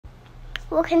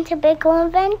Welcome to Big Goal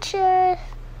Adventures.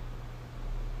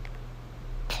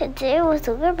 Today was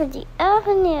Liberty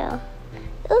Avenue.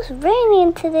 It was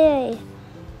raining today.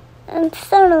 And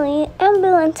suddenly,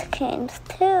 ambulance came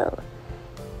too.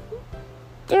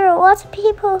 There were lots of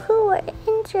people who were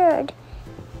injured.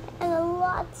 And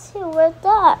lots who were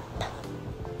up.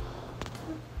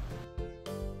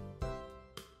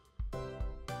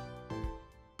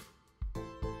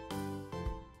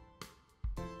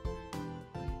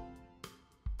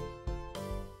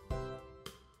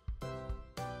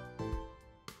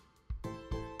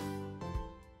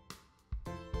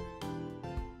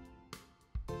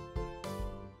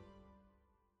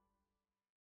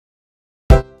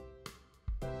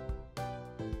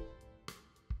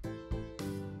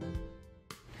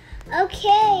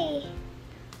 Okay,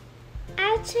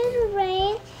 after the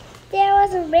rain, there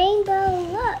was a rainbow.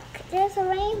 Look, there's a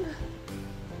rainbow.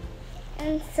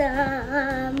 And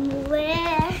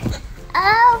somewhere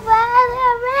over the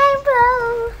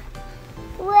rainbow,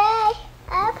 way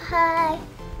up high,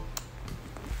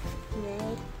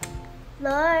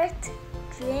 Lord,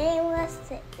 dreamless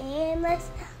to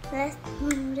aimless, let's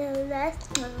move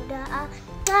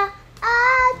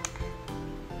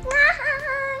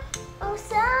oh,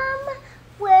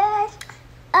 somewhere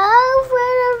over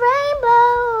the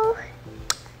rainbow,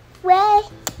 way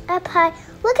up high.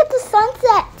 Look at the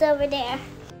sunsets over there.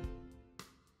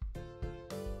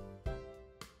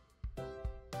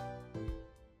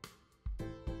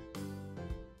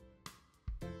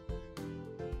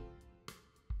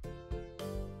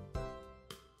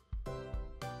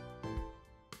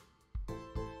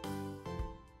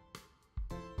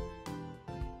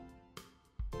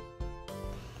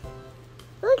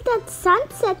 Look at that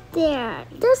sunset there.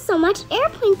 There's so much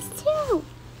airplanes too.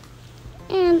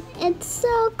 And it's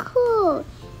so cool.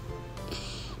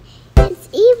 It's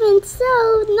even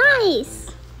so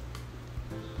nice.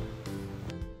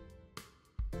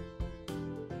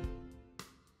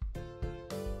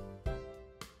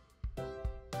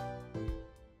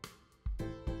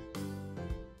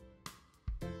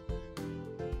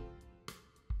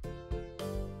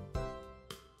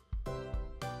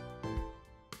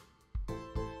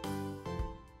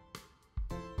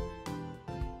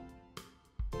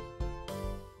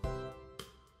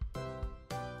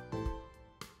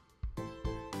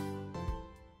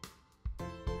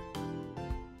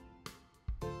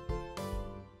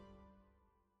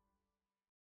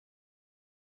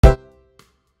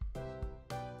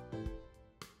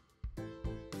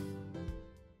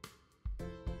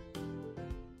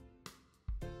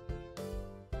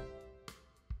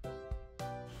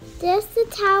 There's the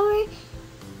tower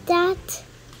that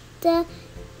the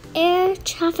air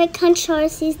traffic controller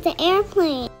sees the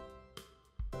airplane.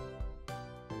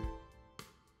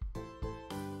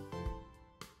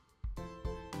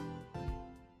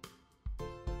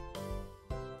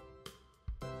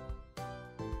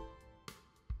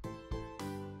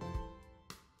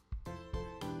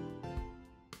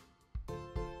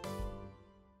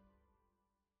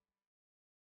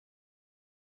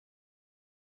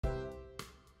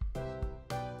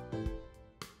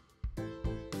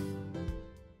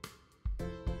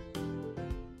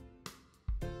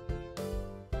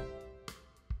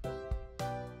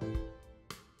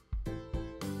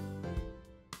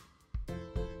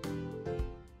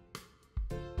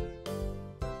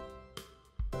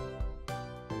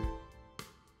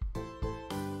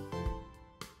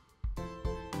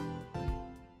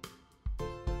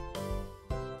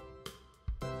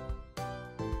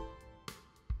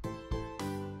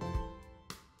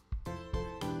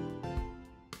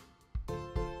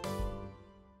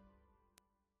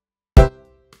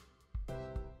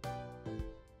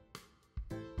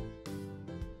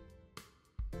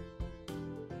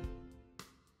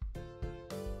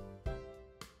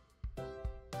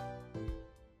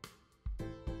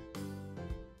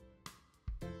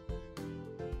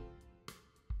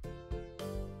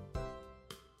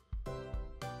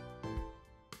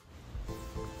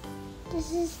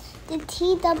 This is the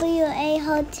TWA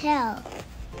Hotel,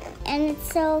 and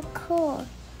it's so cool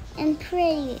and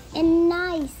pretty and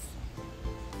nice.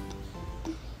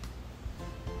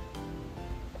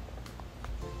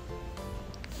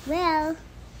 Well,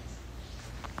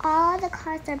 all the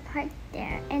cars are parked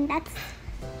there, and that's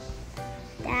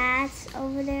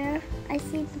over there. I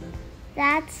see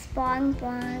that's Bong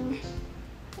Bong,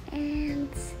 and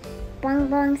Bong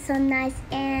Bong's so nice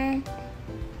and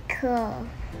cool.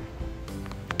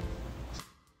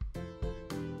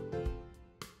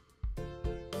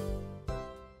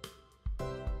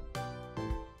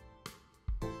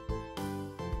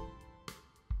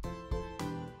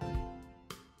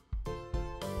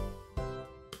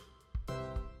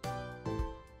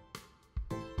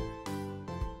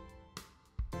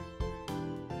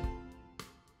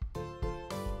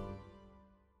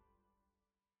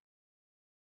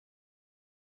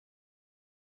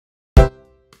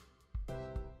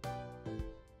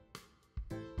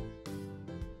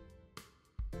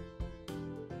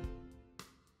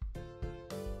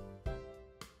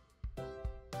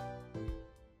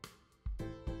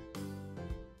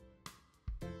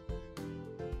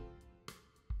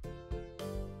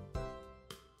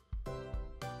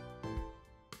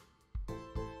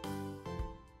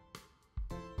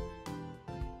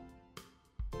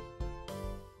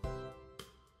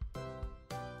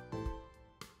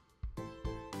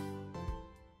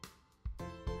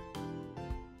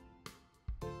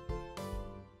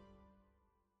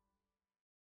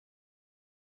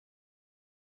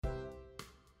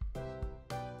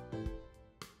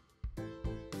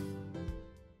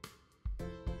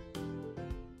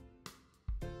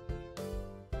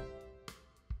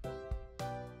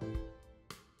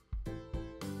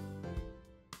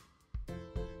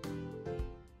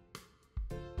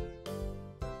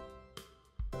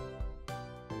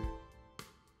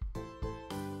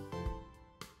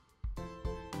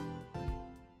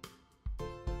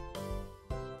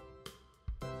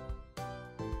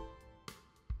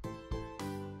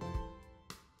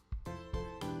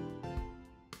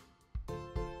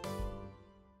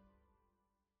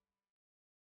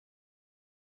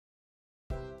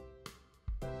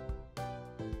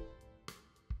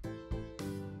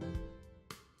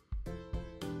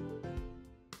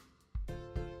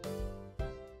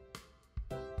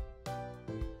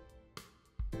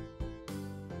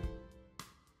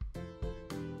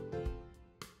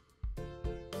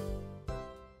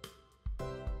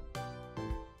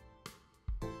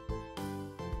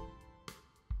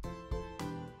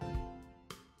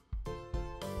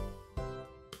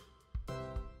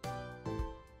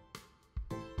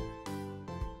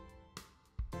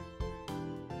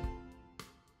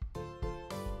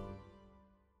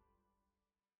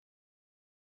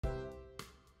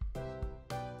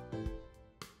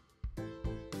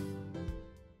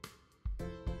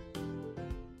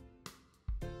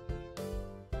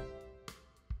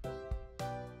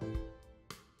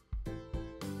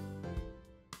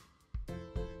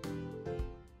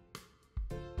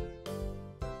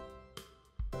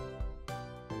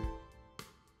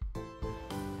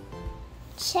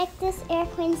 Check this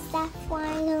airplane stuff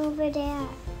flying over there.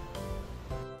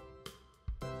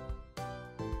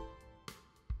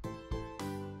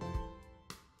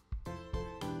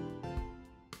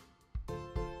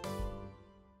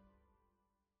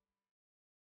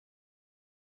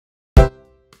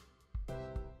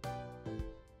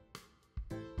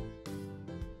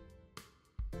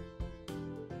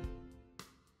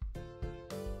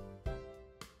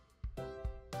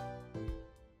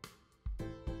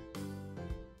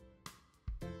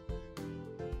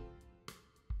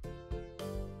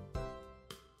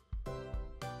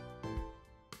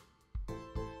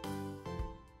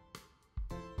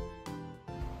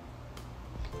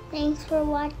 Thanks for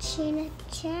watching the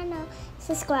channel.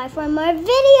 Subscribe for more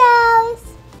videos.